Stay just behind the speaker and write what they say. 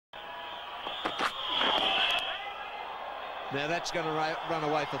Now that's going to run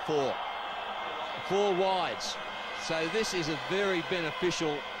away for 4. 4 wides. So this is a very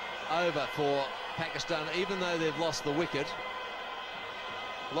beneficial over for Pakistan, even though they've lost the wicket.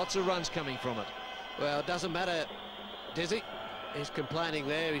 Lots of runs coming from it. Well, it doesn't matter, Dizzy. He's complaining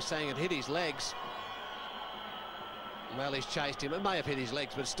there. He's saying it hit his legs. Well, he's chased him. It may have hit his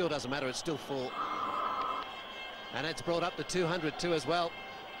legs, but it still doesn't matter. It's still full. And it's brought up to 202 as well.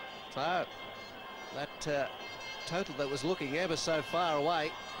 So that total that was looking ever so far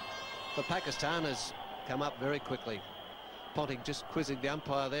away for Pakistan has come up very quickly. Ponting just quizzing the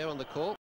umpire there on the call.